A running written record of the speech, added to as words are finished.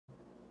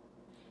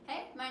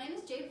name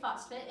is Jade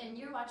and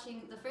you're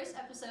watching the first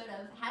episode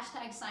of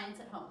 #Science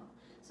at Home.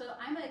 So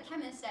I'm a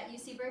chemist at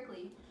UC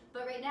Berkeley,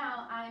 but right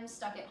now I'm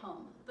stuck at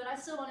home. But I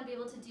still want to be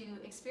able to do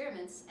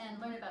experiments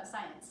and learn about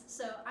science.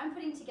 So I'm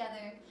putting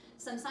together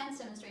some science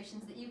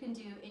demonstrations that you can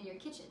do in your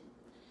kitchen.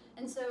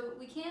 And so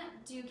we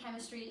can't do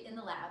chemistry in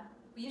the lab.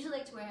 We usually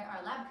like to wear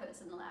our lab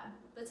coats in the lab,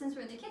 but since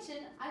we're in the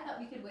kitchen, I thought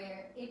we could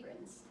wear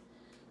aprons.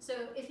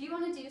 So if you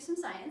want to do some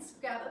science,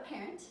 grab a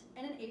parent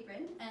and an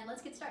apron, and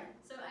let's get started.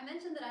 So I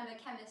mentioned that I'm a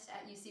chemist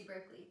at UC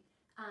Berkeley,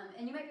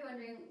 and you might be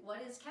wondering, what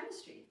is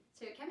chemistry?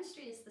 So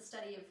chemistry is the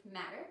study of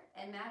matter,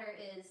 and matter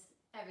is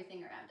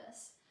everything around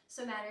us.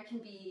 So matter can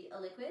be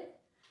a liquid,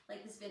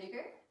 like this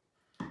vinegar,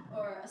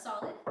 or a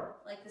solid,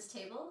 like this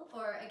table,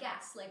 or a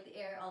gas, like the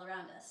air all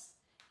around us.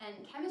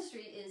 And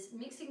chemistry is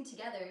mixing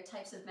together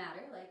types of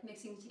matter, like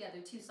mixing together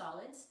two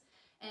solids,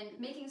 and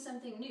making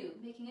something new,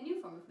 making a new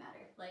form of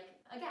matter, like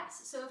a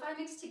gas. So if I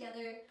mix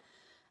together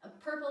a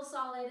purple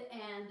solid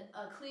and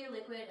a clear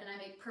liquid and I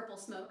make purple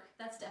smoke,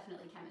 that's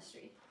definitely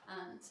chemistry.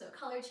 So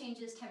color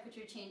changes,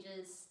 temperature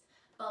changes,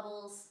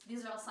 bubbles,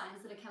 these are all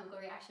signs that a chemical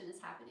reaction is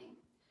happening.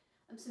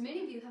 So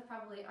many of you have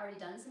probably already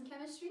done some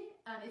chemistry.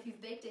 If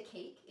you've baked a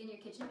cake in your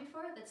kitchen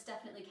before, that's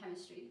definitely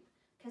chemistry.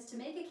 Because to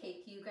make a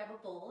cake, you grab a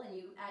bowl and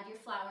you add your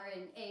flour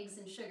and eggs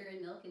and sugar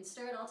and milk and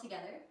stir it all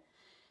together.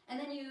 And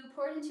then you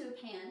pour it into a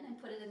pan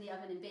and put it in the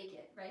oven and bake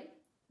it, right?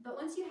 But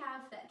once you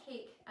have that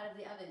cake out of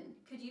the oven,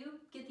 could you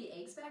get the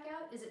eggs back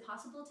out? Is it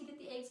possible to get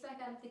the eggs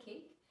back out of the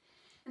cake?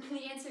 And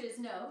the answer is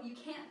no, you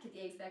can't get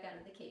the eggs back out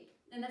of the cake.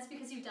 And that's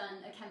because you've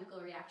done a chemical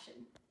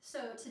reaction. So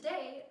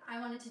today, I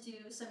wanted to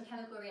do some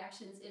chemical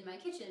reactions in my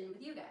kitchen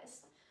with you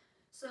guys.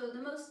 So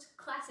the most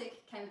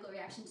classic chemical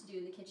reaction to do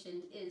in the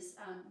kitchen is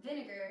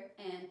vinegar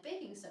and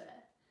baking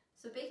soda.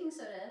 So baking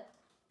soda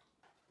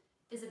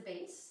is a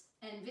base,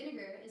 and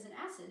vinegar is an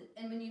acid,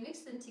 and when you mix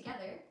them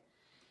together,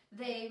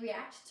 they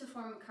react to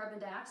form carbon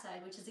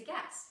dioxide, which is a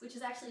gas, which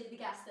is actually the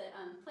gas that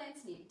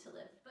plants need to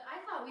live. But I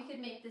thought we could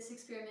make this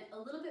experiment a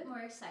little bit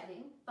more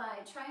exciting by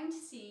trying to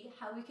see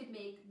how we could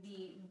make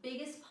the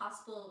biggest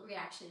possible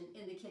reaction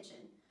in the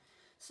kitchen.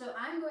 So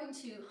I'm going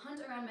to hunt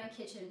around my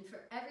kitchen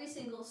for every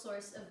single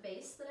source of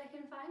base that I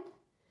can find,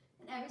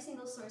 and every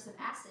single source of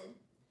acid,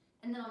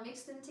 and then I'll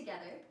mix them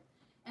together,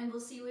 and we'll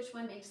see which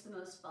one makes the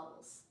most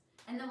bubbles.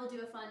 And then we'll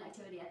do a fun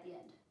activity at the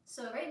end.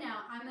 So right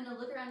now, I'm going to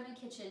look around my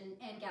kitchen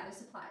and gather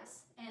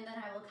supplies. And then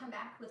I will come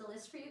back with a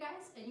list for you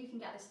guys, and you can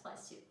gather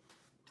supplies too.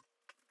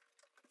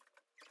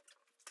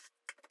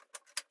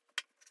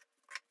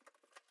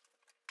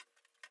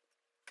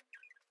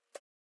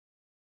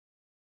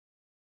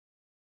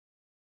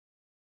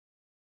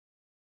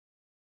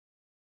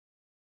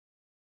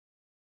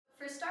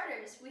 For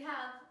starters, we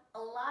have a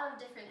lot of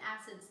different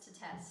acids to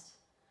test,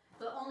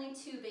 but only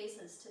 2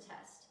 bases to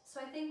test. So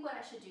I think what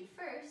I should do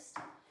first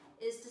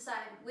is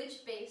decide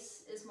which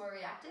base is more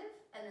reactive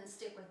and then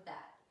stick with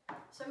that.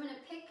 So I'm going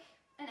to pick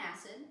an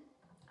acid.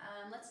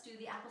 Let's do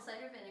the apple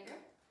cider vinegar.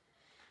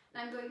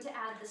 And I'm going to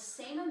add the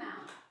same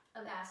amount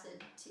of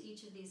acid to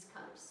each of these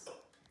cups.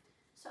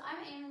 So I'm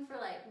aiming for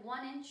like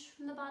 1 inch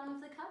from the bottom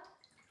of the cup.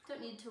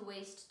 Don't need to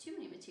waste too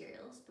many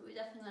materials, but we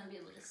definitely want to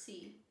be able to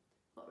see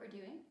what we're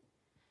doing.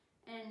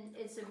 And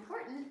it's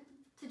important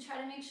to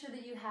try to make sure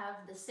that you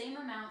have the same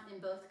amount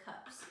in both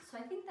cups. So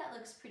I think that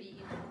looks pretty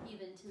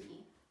even to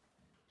me.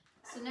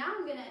 So now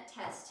I'm going to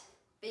test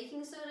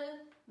baking soda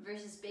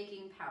versus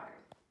baking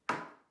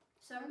powder.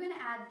 So I'm going to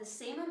add the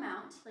same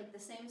amount, like the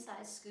same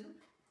size scoop,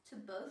 to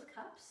both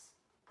cups,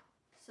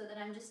 so that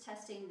I'm just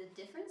testing the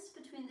difference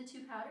between the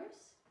 2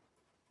 powders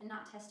and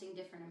not testing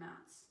different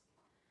amounts.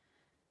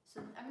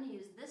 So I'm going to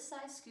use this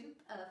size scoop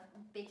of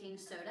baking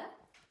soda,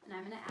 and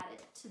I'm going to add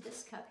it to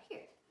this cup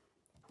here.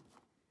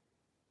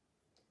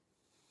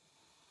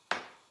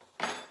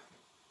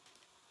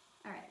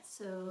 Alright,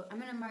 so I'm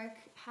going to mark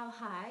how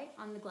high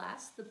on the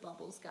glass the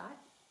bubbles got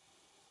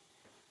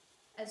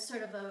as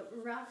sort of a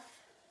rough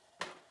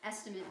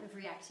estimate of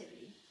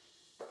reactivity.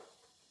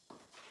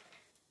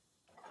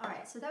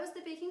 Alright, so that was the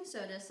baking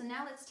soda, so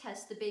now let's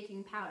test the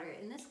baking powder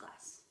in this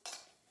glass.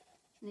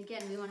 And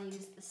again, we want to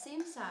use the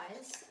same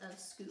size of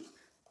scoop.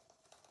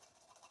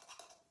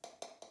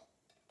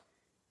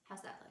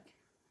 How's that look?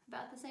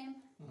 About the same?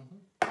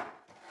 Mm-hmm.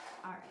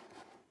 Alright.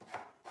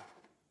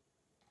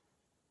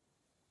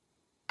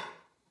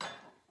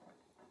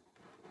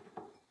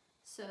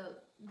 So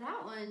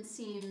that one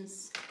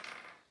seems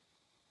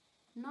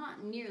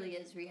not nearly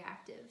as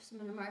reactive. So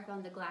I'm going to mark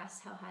on the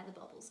glass how high the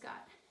bubbles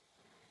got.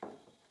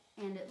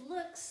 And it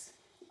looks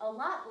a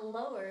lot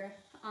lower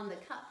on the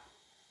cup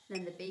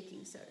than the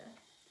baking soda.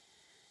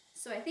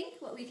 So I think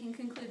what we can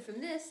conclude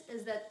from this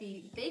is that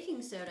the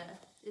baking soda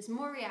is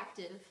more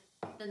reactive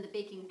than the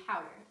baking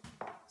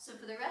powder. So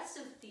for the rest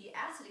of the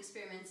acid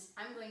experiments,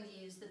 I'm going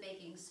to use the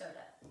baking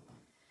soda.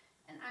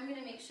 And I'm going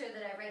to make sure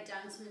that I write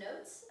down some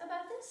notes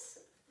about this,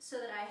 so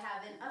that I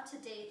have an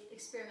up-to-date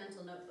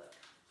experimental notebook.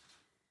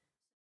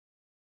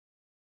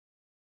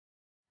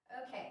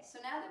 Okay, so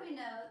now that we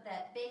know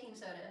that baking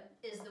soda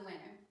is the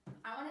winner,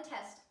 I want to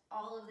test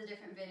all of the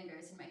different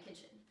vinegars in my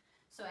kitchen.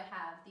 So I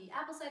have the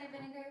apple cider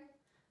vinegar,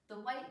 the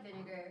white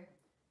vinegar,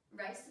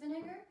 rice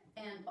vinegar,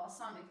 and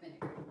balsamic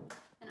vinegar.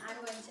 And I'm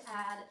going to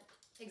add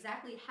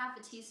exactly half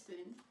a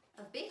teaspoon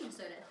of baking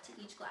soda to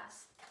each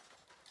glass.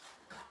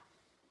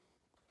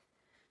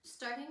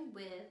 Starting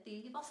with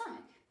the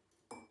balsamic.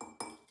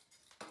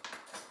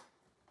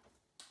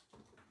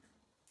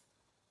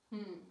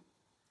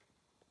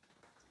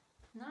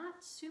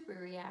 Not super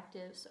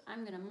reactive, so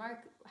I'm going to mark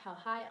how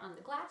high on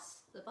the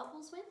glass the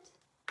bubbles went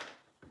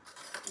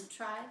and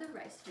try the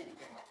rice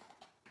vinegar.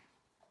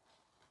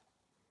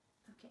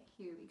 Okay,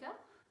 here we go.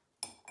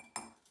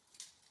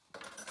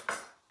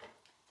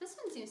 This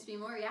one seems to be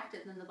more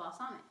reactive than the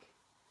balsamic.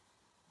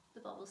 The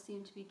bubbles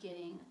seem to be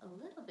getting a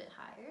little bit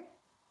higher.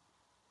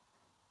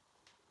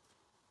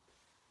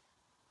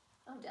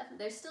 Oh, definitely,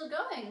 they're still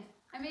going.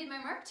 I made my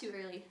mark too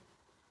early.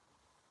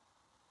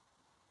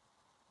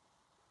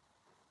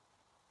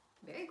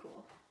 Very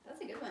cool. That's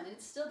a good one.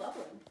 It's still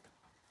bubbling.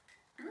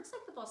 It looks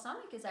like the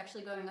balsamic is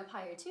actually going up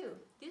higher too.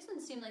 These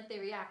ones seem like they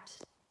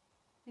react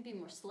maybe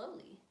more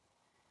slowly.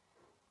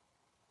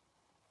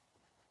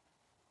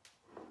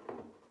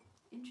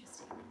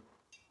 Interesting.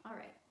 All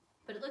right.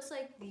 But it looks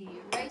like the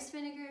rice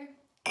vinegar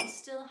is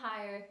still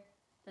higher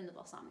than the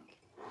balsamic.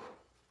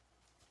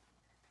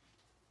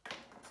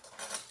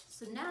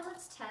 So now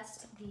let's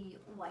test the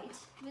white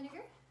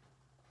vinegar.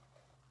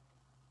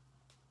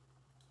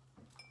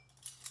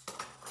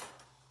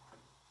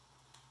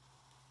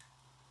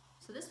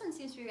 So this one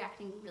seems to be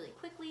reacting really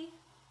quickly,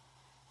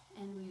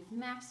 and we've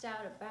maxed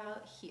out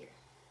about here.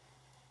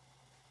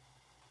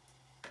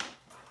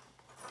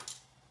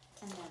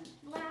 And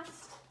then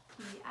last,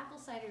 the apple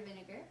cider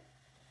vinegar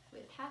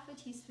with half a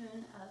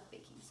teaspoon of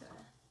baking soda.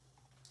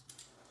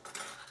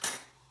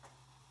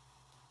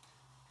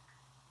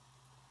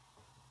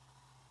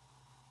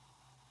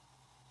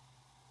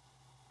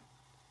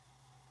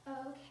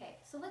 Okay,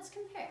 so let's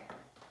compare.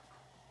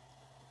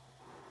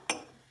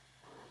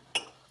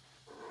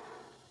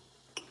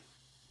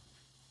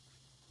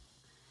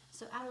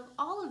 So out of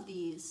all of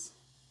these,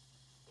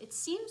 it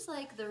seems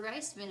like the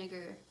rice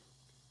vinegar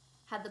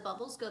had the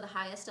bubbles go the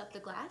highest up the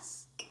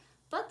glass,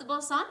 but the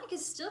balsamic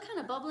is still kind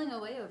of bubbling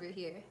away over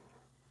here.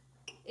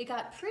 It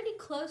got pretty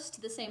close to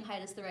the same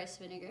height as the rice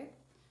vinegar,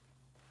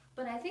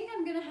 but I think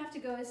I'm gonna have to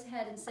go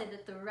ahead and say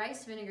that the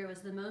rice vinegar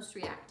was the most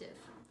reactive,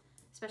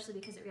 especially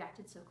because it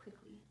reacted so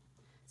quickly.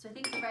 So I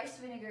think the rice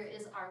vinegar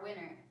is our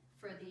winner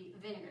for the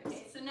vinegars.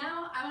 Okay, so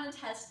now I want to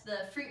test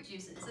the fruit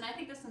juices, and I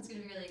think this one's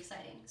going to be really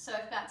exciting. So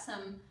I've got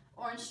some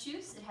orange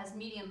juice. It has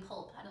medium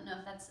pulp. I don't know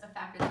if that's a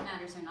factor that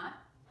matters or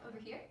not over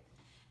here.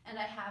 And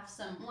I have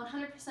some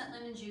 100%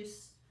 lemon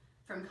juice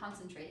from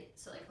concentrate,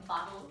 so like a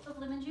bottle of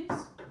lemon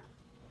juice.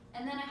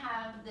 And then I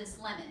have this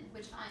lemon,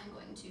 which I'm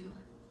going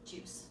to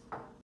juice.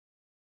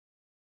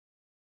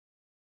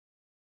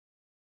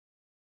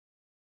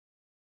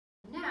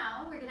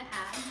 Now we're going to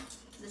add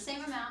the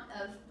same amount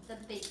of the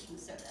baking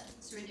soda.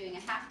 So we're doing a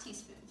half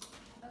teaspoon.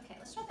 Okay,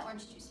 let's try the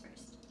orange juice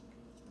first.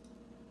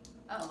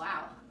 Oh,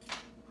 wow.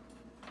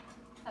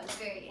 That was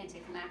very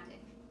anticlimactic.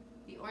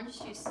 The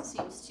orange juice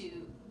seems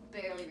to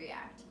barely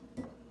react.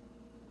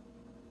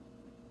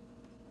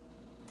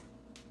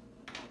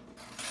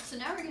 So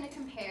now we're going to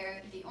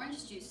compare the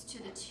orange juice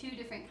to the two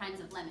different kinds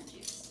of lemon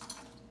juice.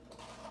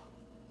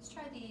 Let's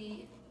try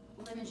the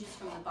lemon juice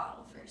from the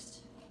bottle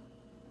first.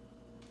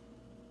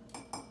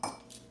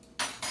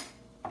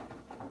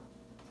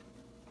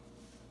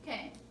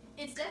 Okay,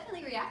 it's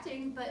definitely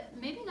reacting, but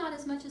maybe not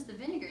as much as the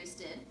vinegars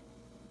did.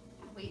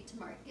 Wait to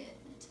mark it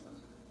until...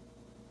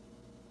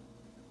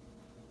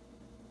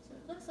 So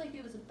it looks like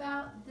it was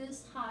about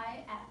this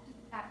high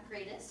at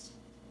greatest,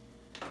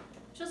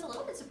 which was a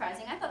little bit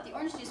surprising. I thought the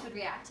orange juice would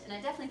react, and I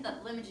definitely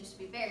thought the lemon juice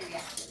would be very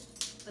reactive,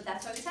 but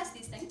that's why we test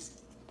these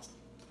things.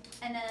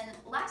 And then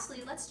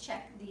lastly, let's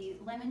check the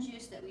lemon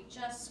juice that we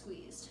just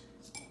squeezed.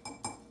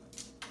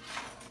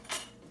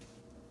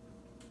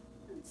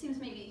 It seems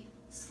maybe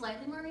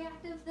slightly more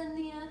reactive than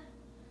the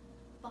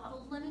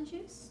bottled lemon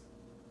juice.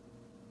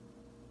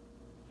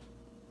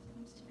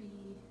 Seems to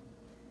be...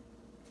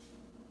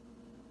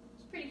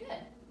 It's pretty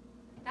good.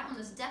 That one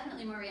was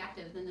definitely more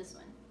reactive than this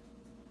one.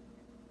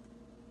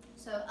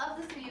 So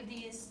of the three of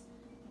these,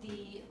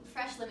 the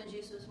fresh lemon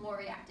juice was more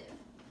reactive.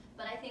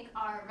 But I think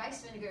our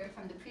rice vinegar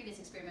from the previous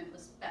experiment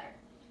was better.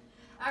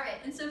 All right,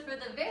 and so for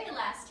the very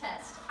last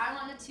test, I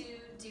wanted to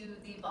do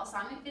the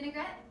balsamic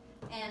vinaigrette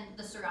and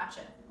the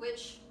sriracha,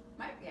 which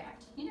might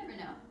react. You never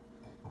know.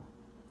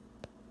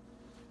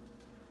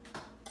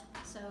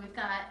 So we've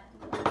got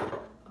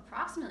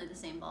approximately the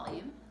same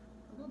volume,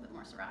 a little bit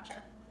more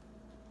sriracha.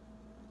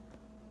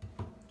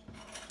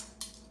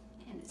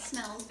 And it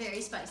smells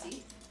very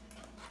spicy.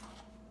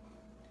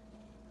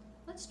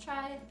 Let's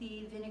try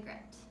the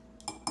vinaigrette.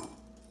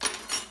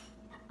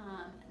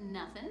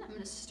 Nothing. I'm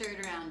going to stir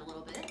it around a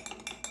little bit.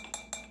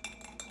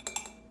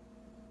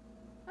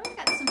 Oh, we've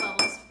got some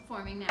bubbles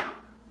forming now.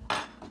 But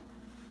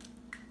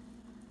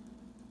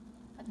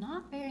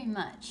not very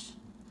much.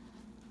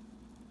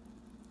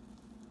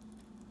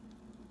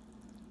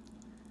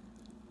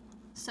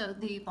 So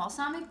the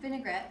balsamic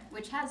vinaigrette,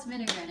 which has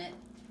vinegar in it,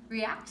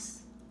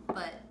 reacts,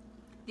 but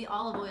the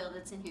olive oil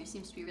that's in here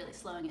seems to be really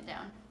slowing it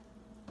down.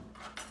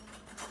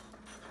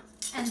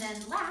 And then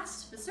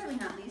last, but certainly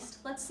not least,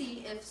 let's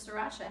see if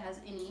sriracha has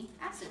any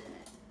acid in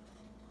it.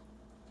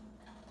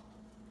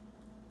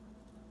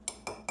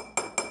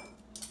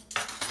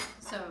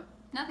 So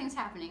nothing's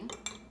happening.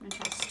 I'm gonna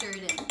try to stir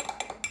it in.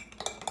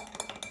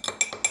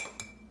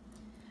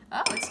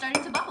 Oh, it's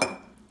starting to bubble.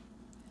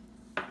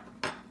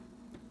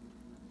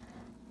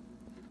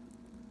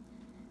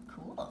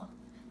 Cool.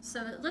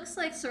 So it looks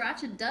like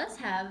sriracha does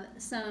have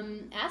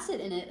some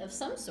acid in it of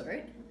some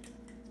sort.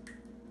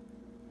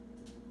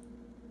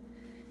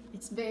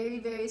 It's very,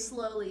 very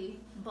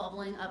slowly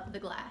bubbling up the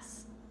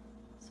glass.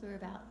 So we're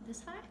about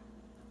this high?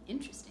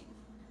 Interesting.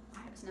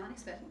 I was not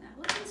expecting that.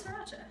 What's in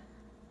sriracha?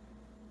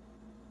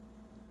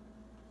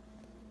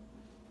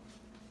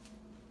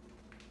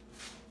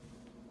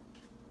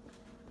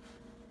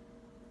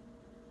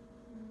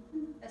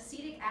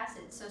 Acetic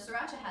acid. So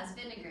sriracha has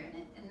vinegar in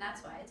it, and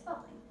that's why it's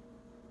bubbling.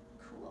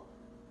 Cool.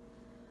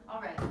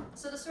 All right,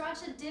 so the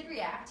sriracha did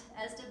react,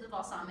 as did the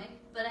balsamic,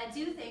 but I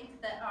do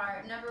think that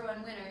our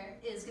 #1 winner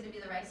is going to be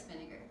the rice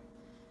vinegar.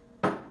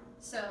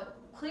 So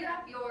clear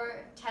up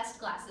your test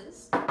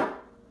glasses,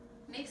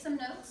 make some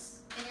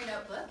notes in your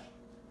notebook,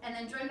 and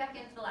then join back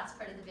in for the last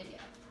part of the video.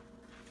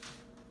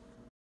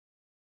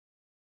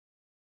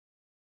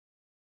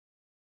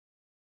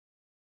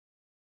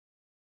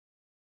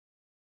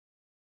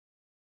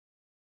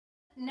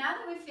 Now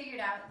that we've figured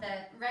out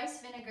that rice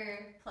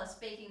vinegar plus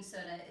baking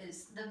soda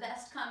is the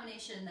best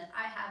combination that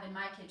I have in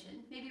my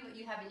kitchen, maybe what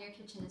you have in your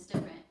kitchen is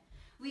different,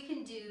 we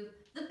can do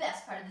the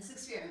best part of this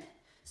experiment.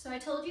 So I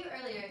told you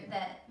earlier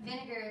that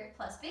vinegar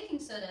plus baking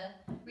soda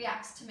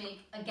reacts to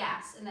make a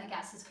gas, and that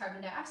gas is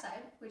carbon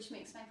dioxide, which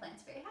makes my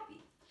plants very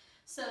happy.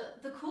 So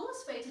the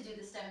coolest way to do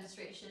this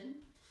demonstration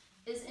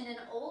is in an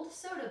old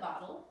soda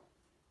bottle,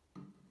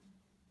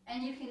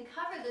 and you can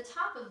cover the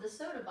top of the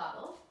soda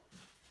bottle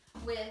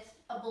with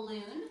a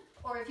balloon,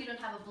 or if you don't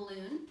have a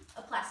balloon,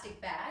 a plastic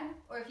bag,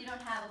 or if you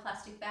don't have a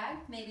plastic bag,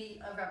 maybe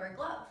a rubber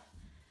glove.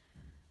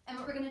 And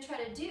what we're going to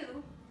try to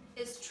do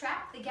is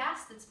trap the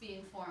gas that's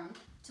being formed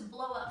to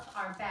blow up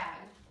our bag,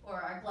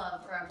 or our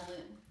glove, or our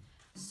balloon.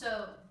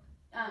 So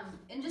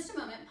in just a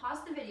moment, pause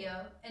the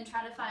video and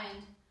try to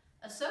find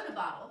a soda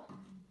bottle,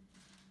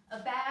 a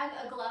bag,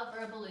 a glove,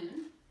 or a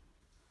balloon,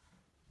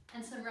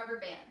 and some rubber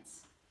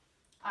bands.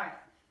 All right.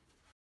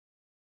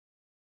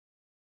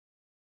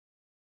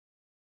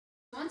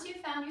 Once you've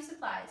found your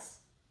supplies,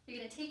 you're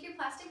going to take your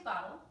plastic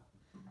bottle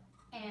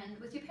and,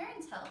 with your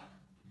parents' help,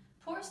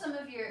 pour some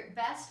of your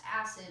best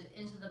acid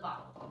into the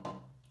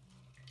bottle.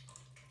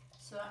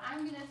 So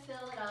I'm going to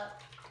fill it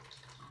up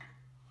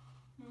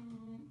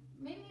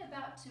maybe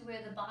about to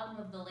where the bottom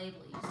of the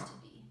label used to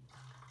be.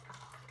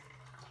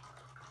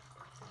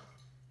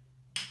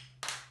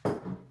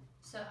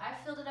 So I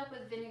filled it up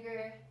with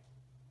vinegar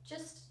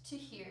just to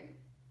here.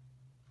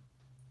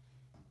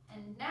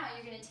 And now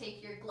you're going to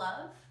take your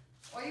glove,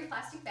 or your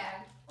plastic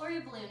bag, or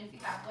your balloon if you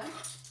have one,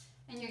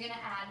 and you're going to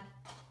add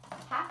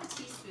half a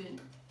teaspoon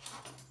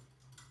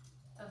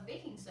of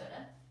baking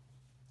soda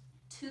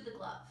to the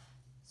glove.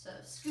 So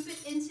scoop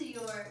it into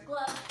your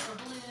glove, or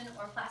balloon,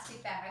 or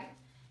plastic bag,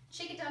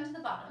 shake it down to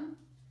the bottom,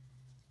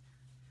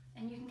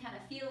 and you can kind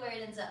of feel where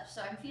it ends up.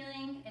 So I'm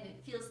feeling, and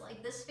it feels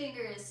like this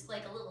finger is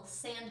like a little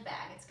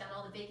sandbag. It's got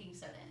all the baking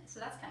soda in it,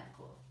 so that's kind of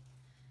cool.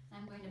 And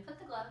I'm going to put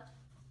the glove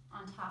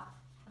on top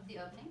of the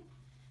opening.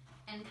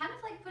 And kind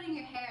of like putting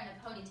your hair in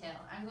a ponytail,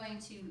 I'm going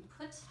to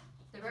put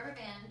the rubber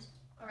band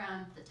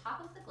around the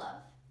top of the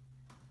glove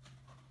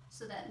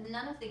so that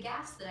none of the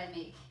gas that I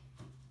make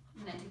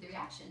when I do the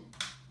reaction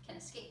can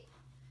escape.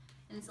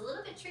 And it's a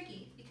little bit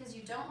tricky because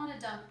you don't want to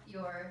dump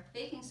your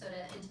baking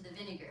soda into the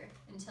vinegar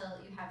until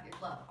you have your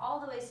glove all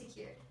the way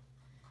secured.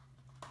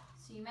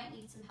 So you might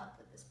need some help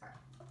with this part.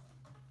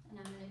 And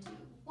I'm going to do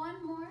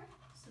one more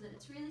so that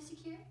it's really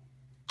secure.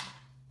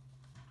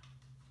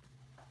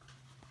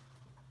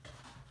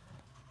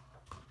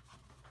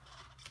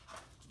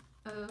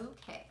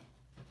 Okay.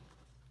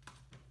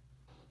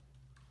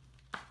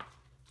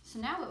 So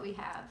now what we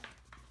have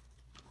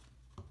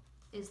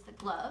is the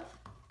glove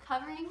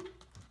covering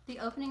the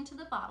opening to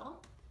the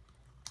bottle,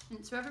 and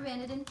it's rubber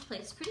banded in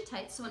place pretty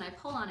tight, so when I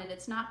pull on it,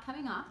 it's not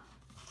coming off.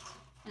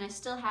 And I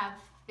still have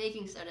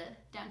baking soda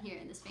down here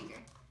in this finger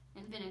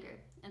and vinegar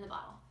in the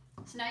bottle.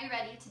 So now you're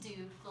ready to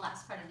do the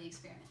last part of the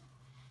experiment.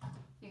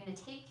 You're going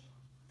to take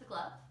the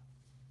glove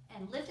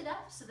and lift it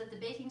up so that the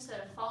baking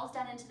soda falls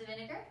down into the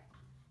vinegar,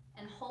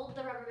 and hold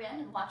the rubber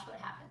band and watch what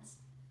happens.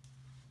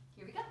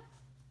 Here we go.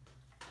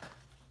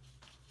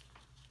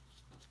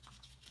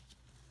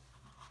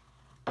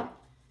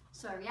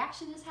 So our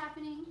reaction is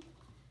happening,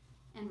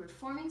 and we're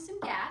forming some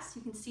gas.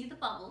 You can see the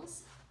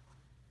bubbles.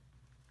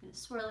 I'm going to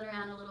swirl it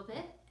around a little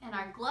bit, and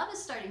our glove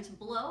is starting to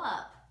blow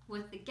up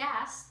with the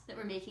gas that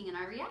we're making in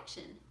our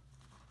reaction.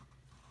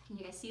 Can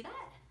you guys see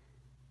that?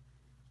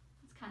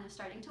 It's kind of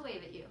starting to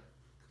wave at you.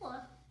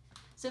 Cool.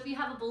 So if you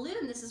have a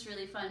balloon, this is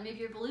really fun. Maybe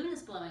your balloon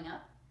is blowing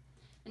up.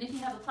 And if you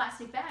have a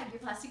plastic bag, your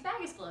plastic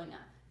bag is blowing up.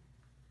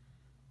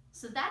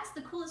 So that's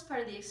the coolest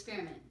part of the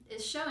experiment,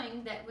 is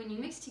showing that when you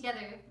mix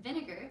together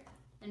vinegar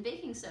and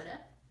baking soda,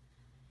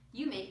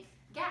 you make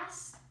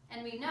gas.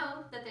 And we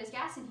know that there's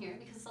gas in here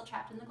because it's all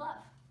trapped in the glove.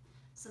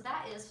 So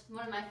that is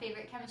one of my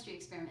favorite chemistry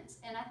experiments,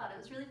 and I thought it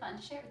was really fun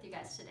to share it with you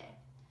guys today.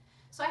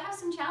 So I have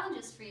some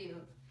challenges for you.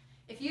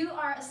 If you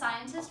are a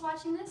scientist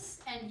watching this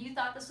and you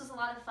thought this was a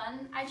lot of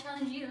fun, I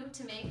challenge you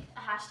to make a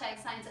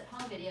hashtag Science at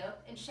Home video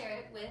and share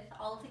it with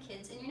all of the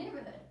kids in your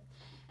neighborhood.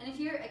 And if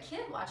you're a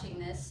kid watching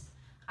this,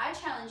 I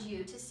challenge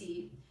you to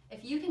see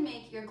if you can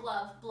make your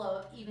glove blow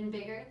up even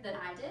bigger than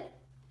I did,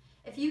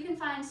 if you can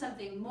find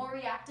something more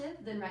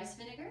reactive than rice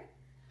vinegar,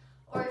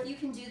 or if you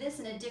can do this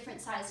in a different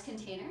size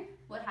container,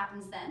 what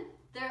happens then?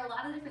 There are a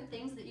lot of different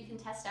things that you can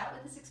test out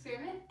with this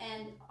experiment,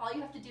 and all you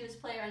have to do is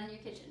play around in your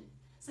kitchen.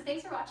 So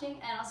thanks for watching,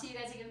 and I'll see you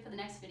guys again for the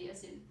next video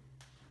soon.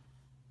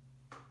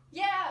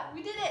 Yeah,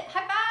 we did it!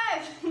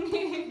 High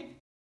five!